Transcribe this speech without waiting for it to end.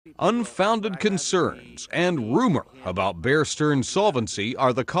Unfounded concerns and rumor about Bear Stearns' solvency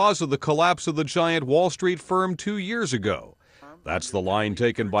are the cause of the collapse of the giant Wall Street firm 2 years ago. That's the line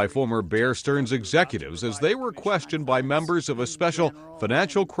taken by former Bear Stearns executives as they were questioned by members of a special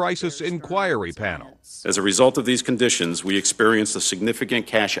financial crisis inquiry panel. As a result of these conditions, we experienced a significant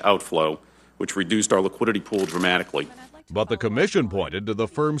cash outflow, which reduced our liquidity pool dramatically. But the commission pointed to the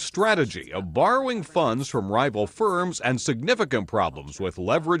firm's strategy of borrowing funds from rival firms and significant problems with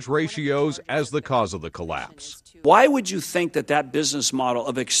leverage ratios as the cause of the collapse. Why would you think that that business model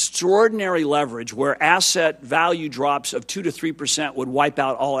of extraordinary leverage, where asset value drops of 2 to 3% would wipe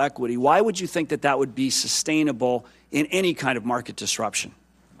out all equity, why would you think that that would be sustainable in any kind of market disruption?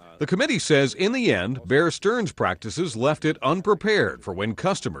 The committee says in the end, Bear Stearns' practices left it unprepared for when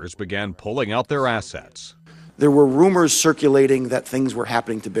customers began pulling out their assets. There were rumors circulating that things were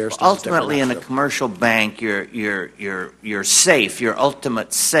happening to Bear Stearns. Ultimately, in a commercial bank, your safe, your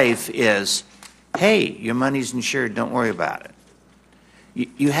ultimate safe is, hey, your money's insured, don't worry about it.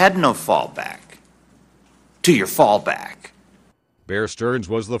 You had no fallback to your fallback. Bear Stearns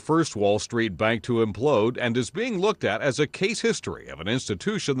was the first Wall Street bank to implode and is being looked at as a case history of an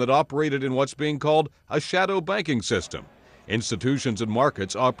institution that operated in what's being called a shadow banking system. Institutions and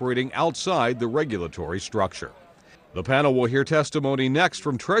markets operating outside the regulatory structure. The panel will hear testimony next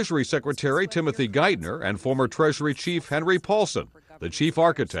from Treasury Secretary Timothy Geithner and former Treasury Chief Henry Paulson, the chief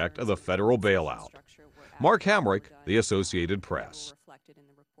architect of the federal bailout. Mark Hamrick, The Associated Press.